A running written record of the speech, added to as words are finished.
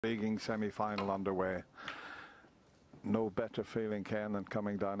Intriguing semi-final underway. No better feeling, Ken, than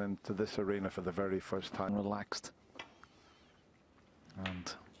coming down into this arena for the very first time. Relaxed.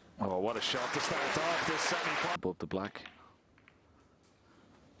 And oh, what a shot to start off this semi-final. Above the black.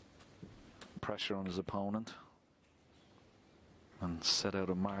 Pressure on his opponent. And set out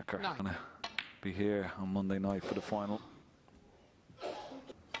a marker. Gonna be here on Monday night for the final.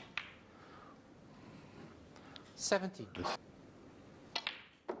 70.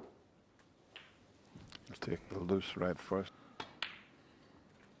 Let's take the loose red first.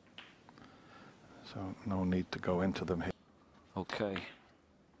 So no need to go into them here. Okay.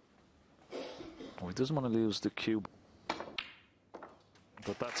 Oh, he doesn't want to lose the cube.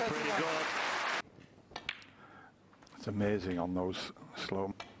 But that's pretty good. It's amazing on those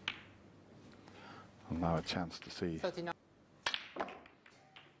slow. And now a chance to see. 39.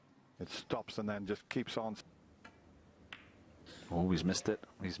 It stops and then just keeps on. Oh, he's missed it.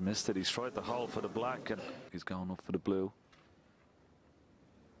 He's missed it. He's tried the hole for the black and he's going up for the blue.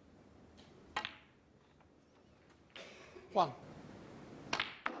 One.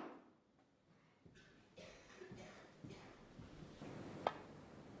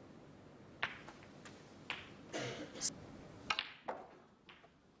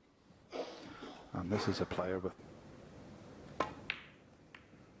 And this is a player with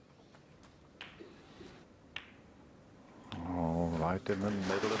right in the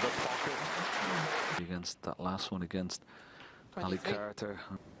middle of the pocket. Against that last one against Ali Carter.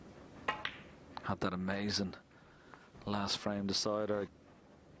 Had that amazing last frame decider.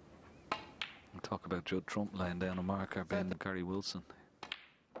 We'll talk about Judd Trump laying down a marker being Gary Wilson.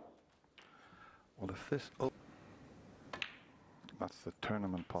 Well, if this... Oh, that's the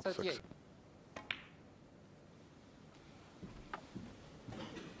tournament pot 38. 6.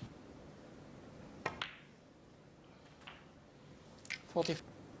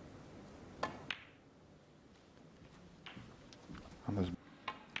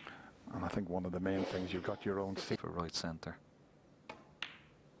 And I think one of the main things, you've got your own seat for right centre.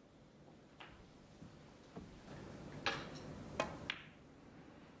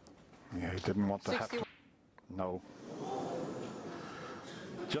 Yeah, he didn't want to have to. No.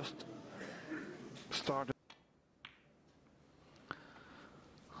 Just started.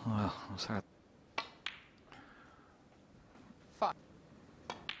 Well, it was hard. 5.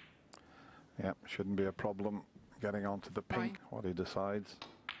 Yeah, shouldn't be a problem getting onto the pink. 9. What he decides.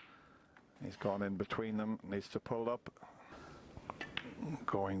 He's gone in between them, needs to pull up.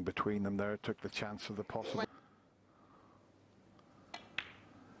 Going between them there, took the chance of the possible.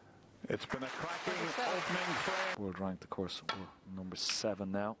 It's been a cracking opening frame. World ranked, of course, number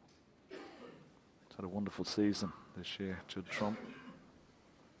 7 now. He's had a wonderful season this year, Judd Trump.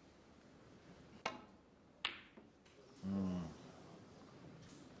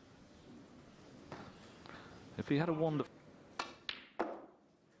 If he had a wonderful...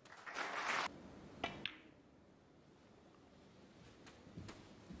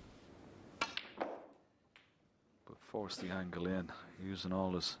 But force the angle in, using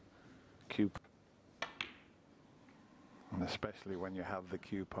all his cue. And especially when you have the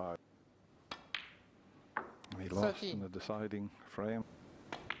cue part. He lost 13. in the deciding frame.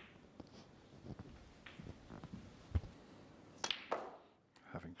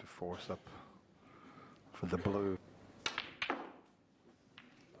 Having to force up for the blue.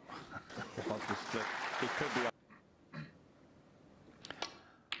 What's the split? It could be.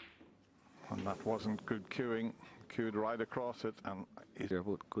 And that wasn't good cueing. Cued right across it, and Here,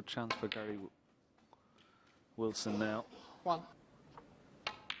 but good chance for Gary Wilson now. 1.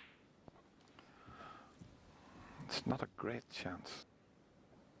 it's not a great chance.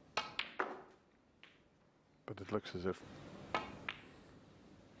 But it looks as if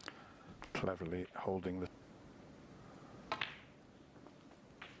cleverly holding the...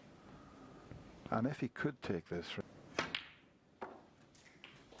 And if he could take this...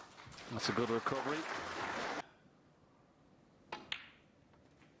 That's a good recovery.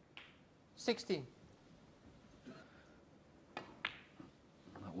 16.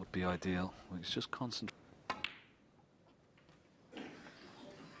 That would be ideal. He's just concentrating.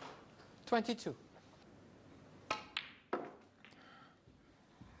 22.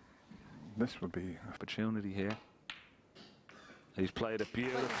 This would be Opportunity here. He's played it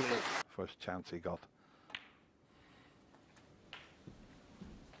beautifully. 26. first chance he got.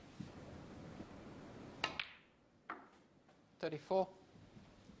 $34.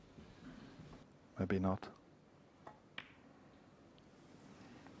 Maybe not.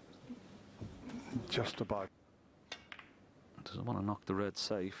 Just about. Doesn't want to knock the red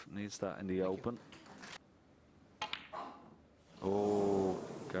safe. Needs that in the open. Oh,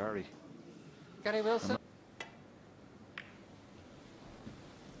 Gary. Gary. Gary Wilson.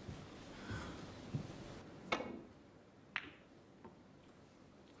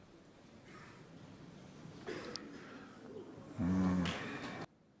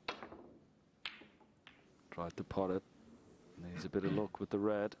 Tried to pot it. Needs a bit of luck with the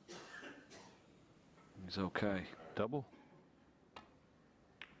red. He's okay. Double.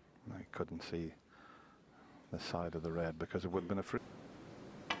 I couldn't see the side of the red because it would have been a free.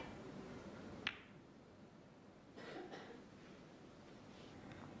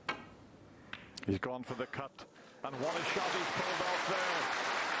 He's gone for the cut, and what a shot he's pulled off there.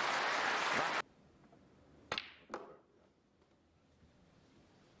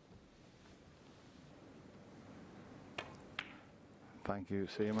 Thank you,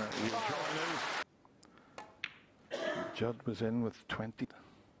 Seamer. You join us. Judd was in with 20.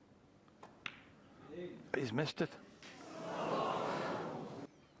 He's missed it.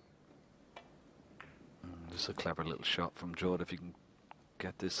 Just a clever little shot from Judd if you can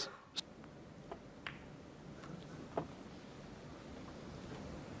get this.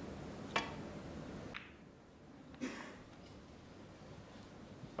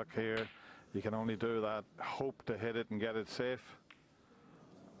 Look here, you can only do that. Hope to hit it and get it safe.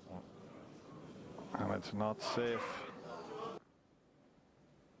 And it's not safe.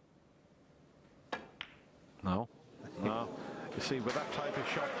 No. No. You see, with that type of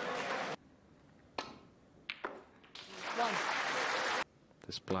shot.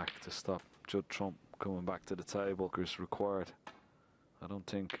 This black to stop Judd Trump coming back to the table is required. I don't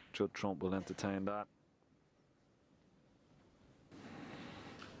think Judd Trump will entertain that.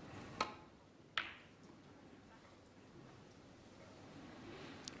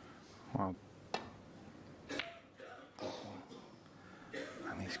 Well,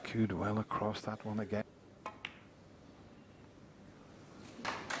 and he's cued well across that one again.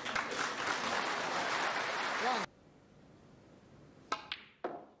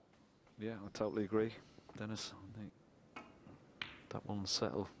 Yeah, I totally agree, Dennis. I think that will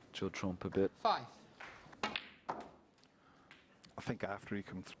settle Judd Trump a bit. 5. I think after he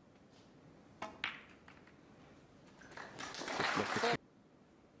comes through.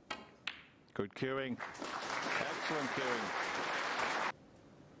 Good cueing. Excellent cueing.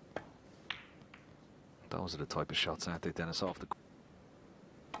 Those are the type of shots, aren't they, Dennis, off the...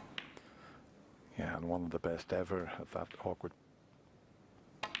 Yeah, and one of the best ever at that awkward.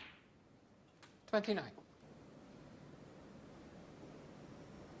 29.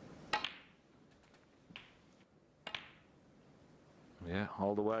 Yeah,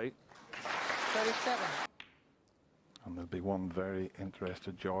 all the way. 37. And there'll be one very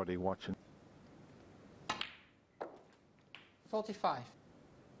interested Geordie watching. 45.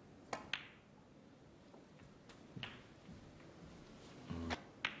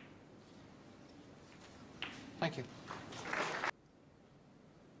 Thank you.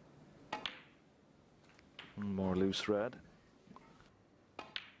 More loose red.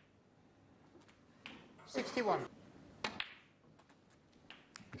 61.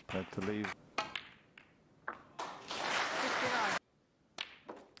 He's played to leave. 59.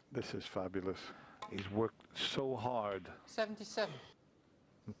 This is fabulous. He's worked so hard. 77.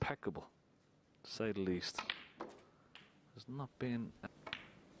 Impeccable, to say the least. There's not been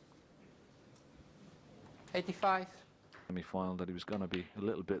 85. semi-final that he was going to be a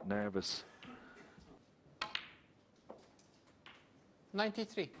little bit nervous.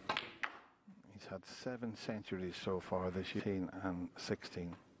 93. He's had 7 centuries so far this year, 18 and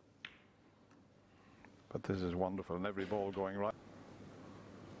 16. But this is wonderful, and every ball going right.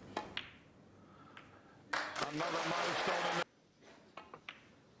 Another milestone.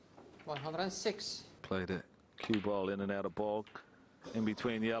 106. Played a cue ball in and out of ball, in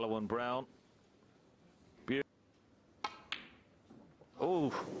between yellow and brown. Beautiful. Oh.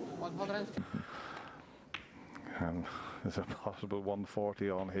 150. And there's a possible 140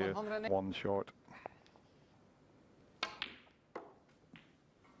 on here. 108. One short.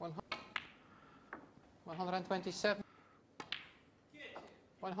 127.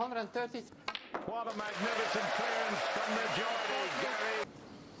 130. What a magnificent clearance from the Geordie, Gary.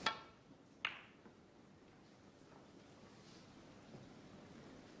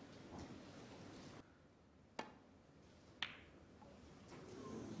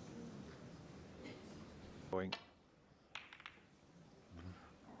 Going.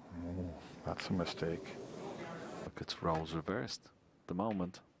 Oh, that's a mistake. Look, it's roles reversed at the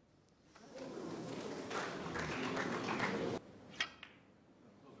moment.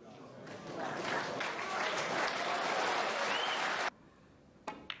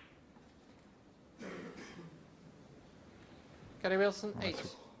 Gary Wilson, 8.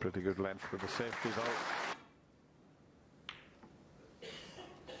 Pretty good length with the safety though.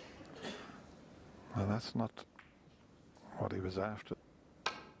 Well, that's not what he was after.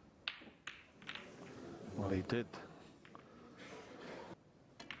 Well, he did.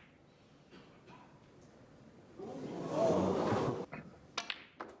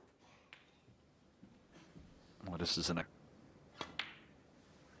 Well, this is an...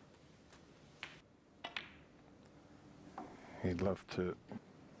 He'd love to.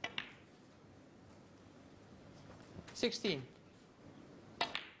 16.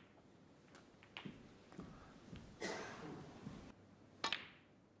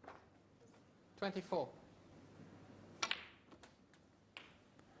 $24.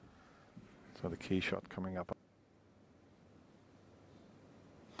 So the key shot coming up.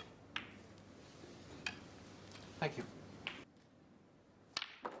 Thank you.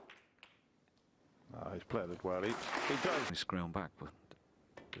 He's played it well. He does. He's screwing back, but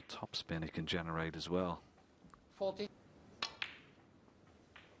the top spin he can generate as well. 40.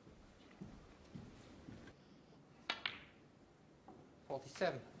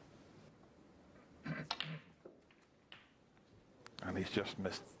 $47. And he's just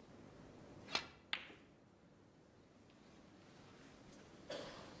missed.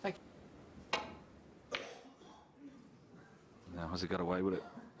 Thank you. Now has he got away with it?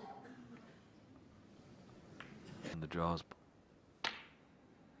 And the draws.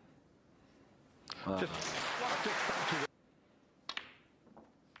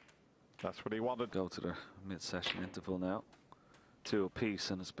 That's what he wanted. Go to the mid-session interval now. 2 apiece,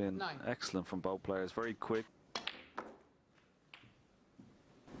 and it's been 9. excellent from both players. Very quick.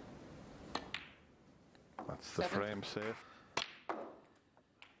 That's the 7. frame safe.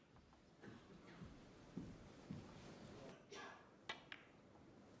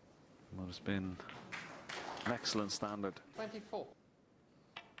 Well, it's been an excellent standard. 24.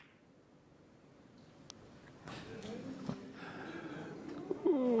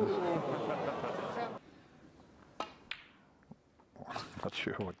 Not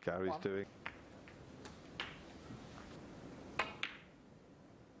sure what Gary's 1. doing.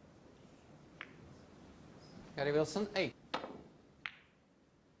 Gary Wilson, 8.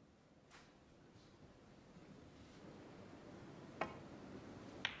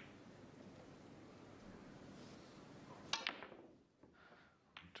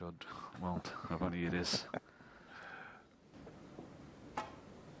 Judd won't have any of this.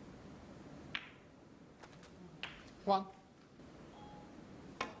 One.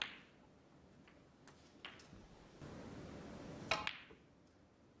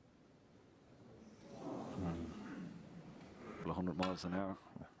 A 100 miles an hour.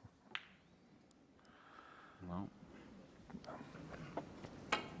 No.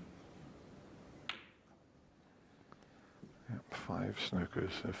 Yep, 5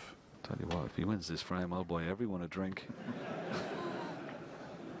 snookers. If Tell you what, if he wins this frame, I'll buy everyone a drink.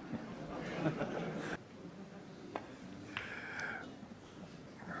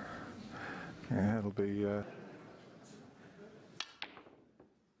 yeah, it'll be.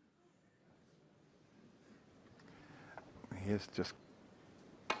 He is just.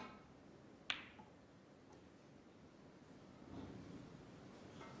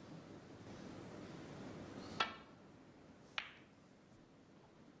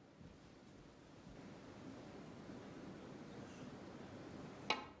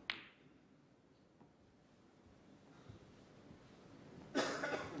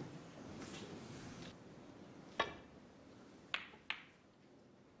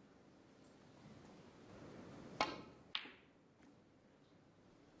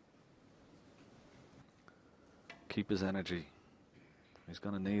 Keep his energy. He's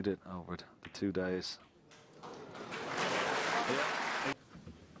going to need it over the 2 days. Yeah.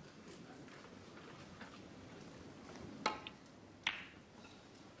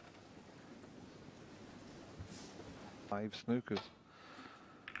 5 snookers.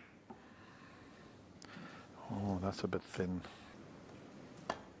 Oh, that's a bit thin.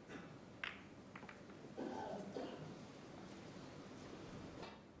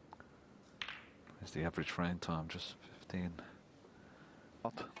 Is the average frame time just 15?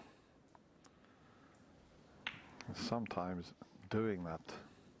 What? Sometimes doing that.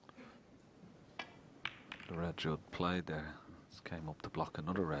 The red Judd played there. Just came up to block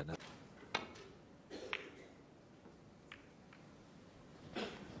another red.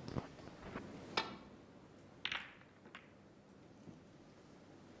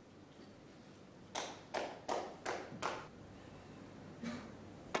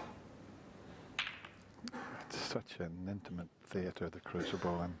 Such an intimate theatre, the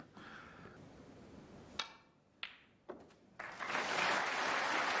Crucible, and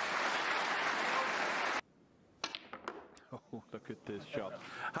Look at this shot.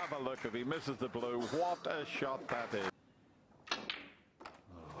 Have a look. If he misses the blue, what a shot that is.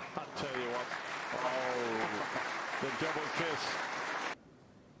 I tell you what. Oh, the double kiss.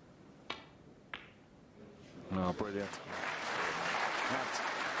 Oh, brilliant. That's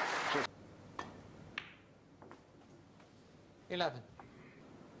just 11.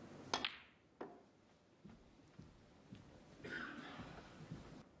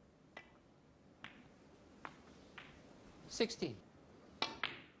 16.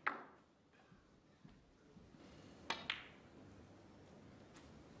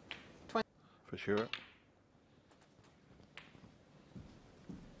 For sure.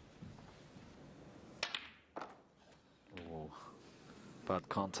 oh, bad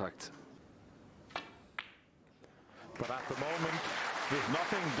contact. But at the moment, there's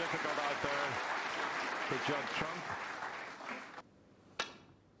nothing difficult out there for Judd Trump.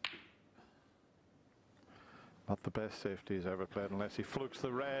 Not the best safety he's ever played unless he flukes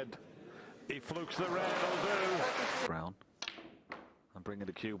the red. He flukes the red, will do. Brown. And bringing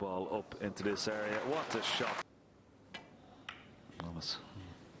the cue ball up into this area. What a shot. Thomas.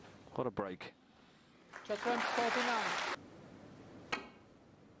 What a break. Judd Trump, 49.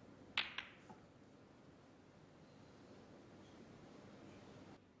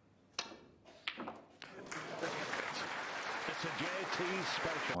 It's a JT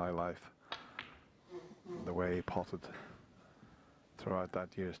special. My life. The way he potted throughout that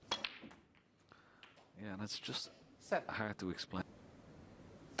year. Yeah, and it's just 7. hard to explain.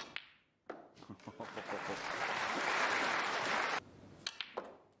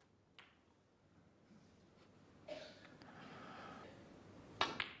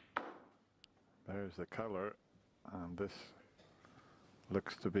 There's the color, and this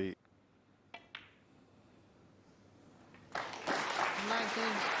looks to be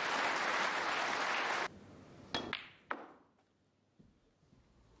 19.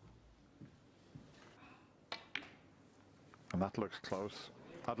 and that looks close.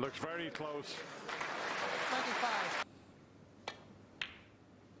 That looks very close. 25.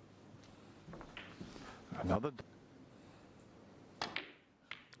 Another.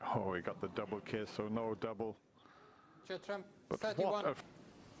 Oh, he got the double kiss, so no double. Judd Trump, But 31. what a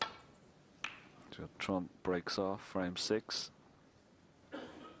Judd Trump breaks off frame 6.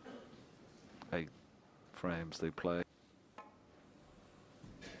 8 frames they play.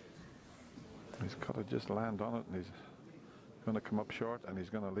 He's got to just land on it, and he's going to come up short, and he's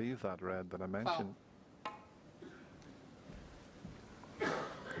going to leave that red that I mentioned.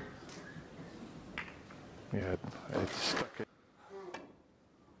 Yeah, it's stuck in.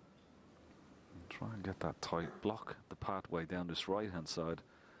 Try and get that tight block the pathway down this right hand side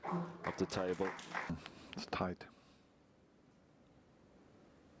of the table. It's tight.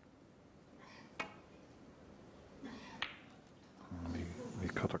 And he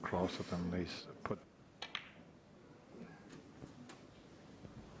cut across it, and he's put.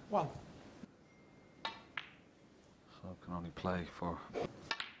 1. So can only play for.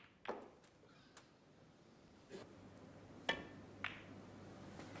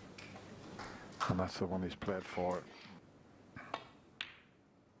 And that's the one he's played for.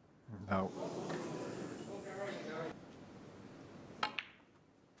 Now,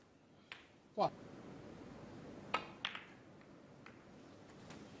 What?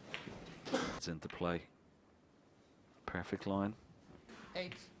 It's into play. Perfect line.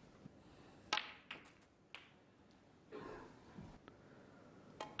 8.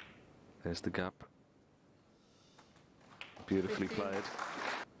 There's the gap. Beautifully 15. played.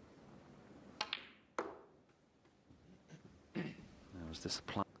 Now, is this a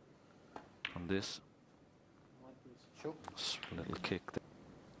plan from this? Sure. A little kick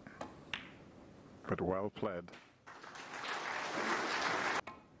there. but well played.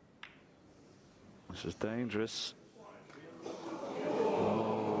 This is dangerous.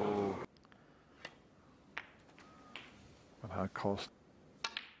 Oh. But how cost?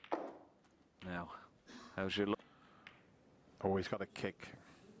 Now, how's your look? Oh, he's got a kick.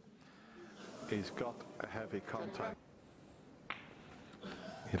 He's got a heavy contact.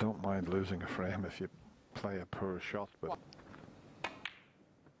 You don't mind losing a frame if you play a poor shot, but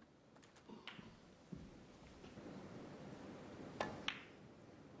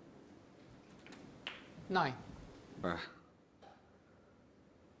 9. A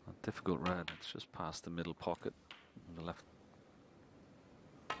difficult red. It's just past the middle pocket on the left.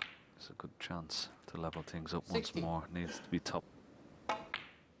 It's a good chance to level things up 60. once more. Needs to be top.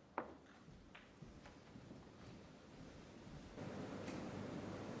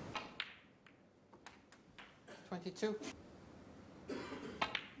 22.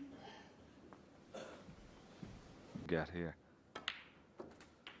 get here.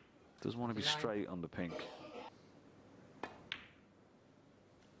 Doesn't want to be straight on the pink.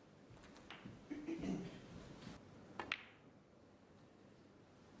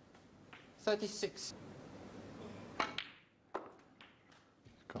 $36.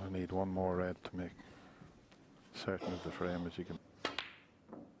 Gonna need one more red to make certain of the frame as you can.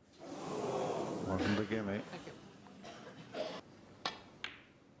 Wasn't a gimme. Thank you.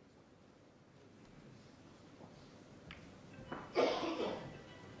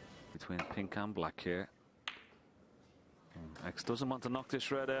 Between pink and black here. X doesn't want to knock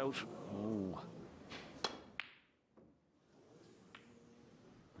this red out. Ooh.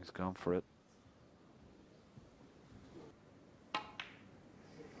 He's gone for it.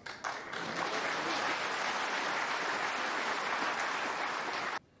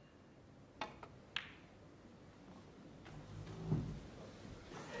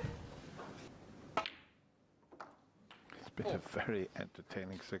 It's been a very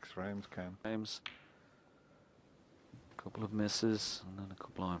entertaining 6 frames, Ken. Frames. A couple of misses and then a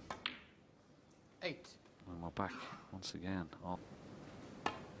couple on. 8. And we're back once again. Oh.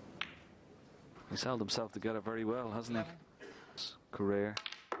 He's held himself together very well, hasn't he? His career.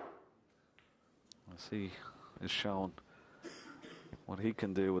 I see is shown what he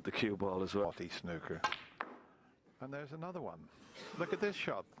can do with the cue ball as well. Naughty snooker. And there's another one. Look at this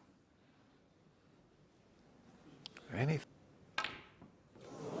shot. Anything.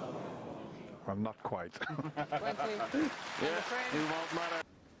 Well, not quite. 20. Yeah, he won't matter.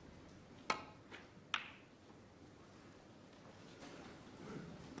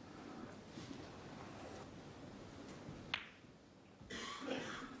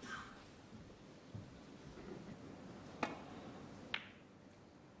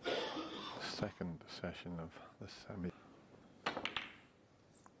 Second session of the semi.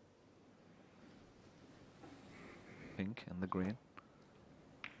 Pink and the green.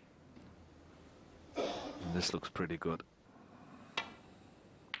 And this looks pretty good.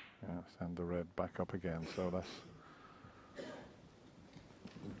 Yeah, send the red back up again, so that's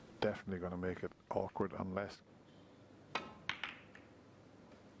definitely going to make it awkward unless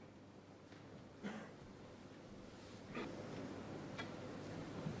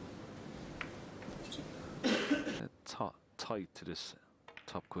tight to this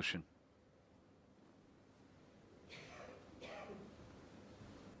top cushion.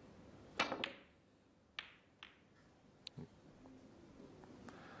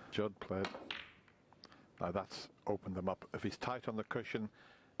 Judd played. Now that's opened them up. If he's tight on the cushion,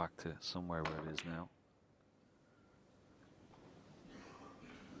 Back to somewhere where it is now.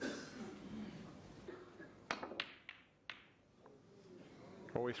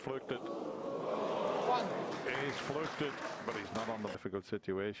 oh, he's fluked it. 1. He's fluked it, but he's not on the difficult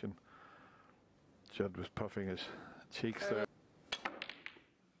situation. Judd was puffing his cheeks there.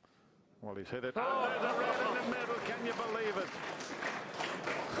 Well, he's hit it. Oh, there's a red in the middle. Can you believe it?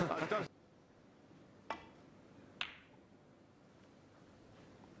 That does.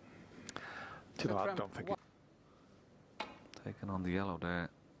 Do you know, I don't think Taking on the yellow there.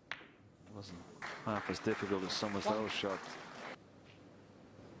 It wasn't half as difficult as some of those shots.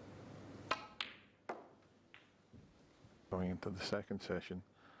 going into the second session.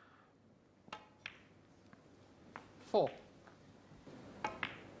 4.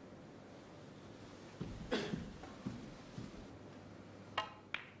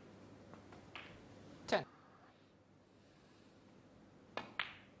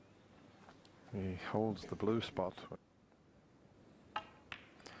 He holds the blue spot.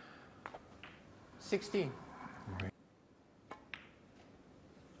 16. And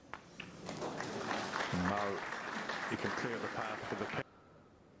now he can clear the path for the pin.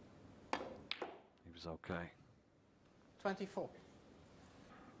 He was okay. 24.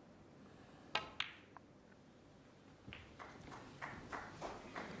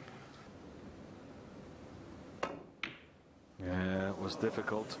 Yeah, it was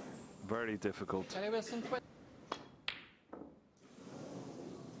difficult. Very difficult. Kenny Wilson, 20.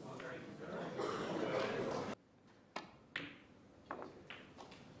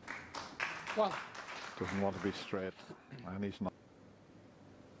 One. Doesn't want to be straight, and he's not.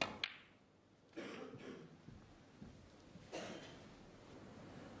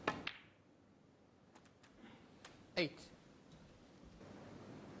 Eight.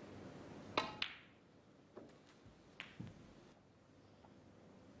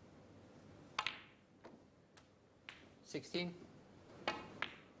 $16. The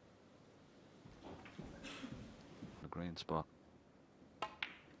green spot.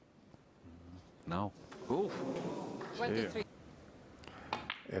 No. Ooh. 23.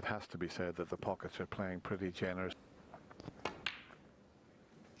 It has to be said that the pockets are playing pretty generous.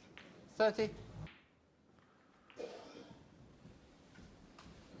 30.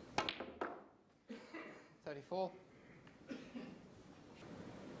 $34.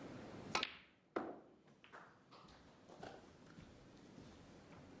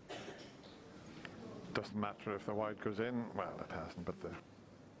 Doesn't matter if the white goes in. Well, it hasn't, but the...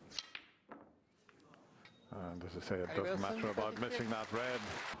 And as I say, it doesn't matter about missing that red.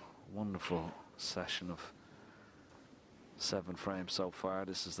 Wonderful session of 7 frames so far.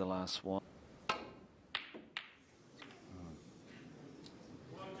 This is the last one.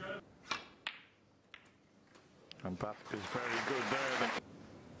 And that is very good there.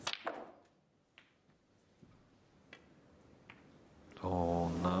 Oh,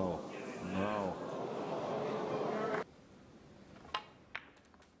 no. No.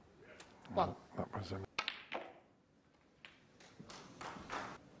 One. That was a...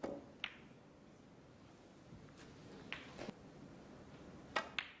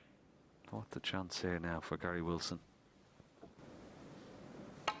 What the chance here now for Gary Wilson.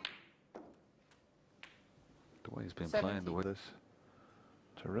 The way he's been playing, the way this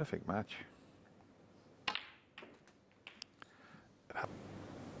terrific match.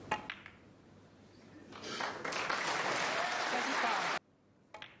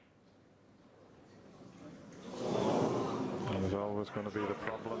 There's always going to be the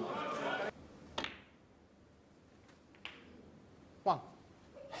problem. 1.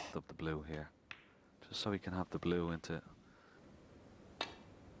 Of the blue here, just so he can have the blue into.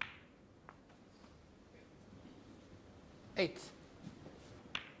 $8.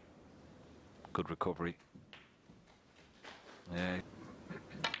 Good recovery. Yeah.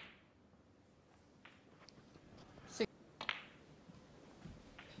 6.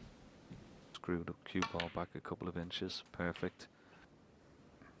 Screwed the cue ball back a couple of inches. Perfect.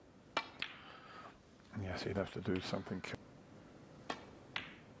 Yes, he'd have to do something.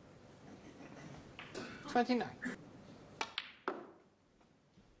 29.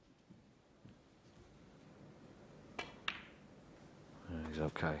 He's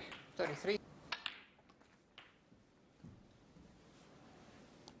okay. 33.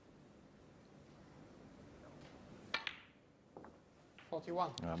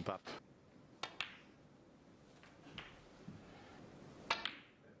 $41. And that.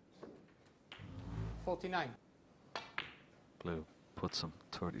 $49. Blue puts him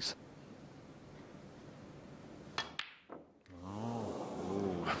 30s.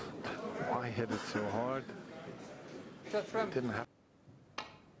 Why hit it so hard? Didn't have.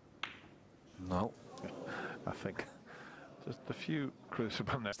 No. I think just a few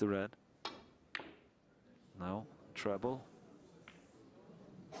crucible there. The red. No. Treble.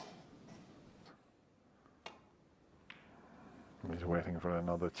 He's waiting for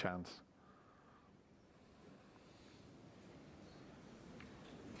another chance.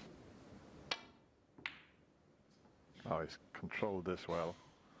 Oh, he's controlled this well.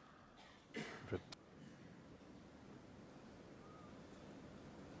 If it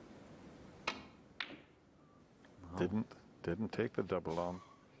didn't take the double on.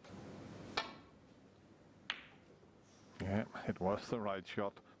 Yeah, it was the right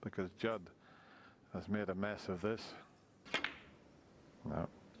shot because Judd has made a mess of this. No.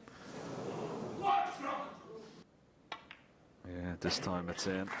 Yeah, this time it's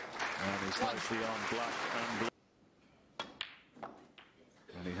in. And he's nicely on black and blue.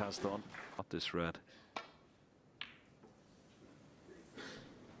 And he has done. Not this red.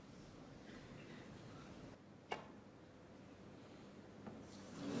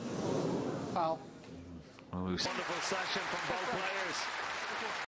 Foul. Wonderful session from both players.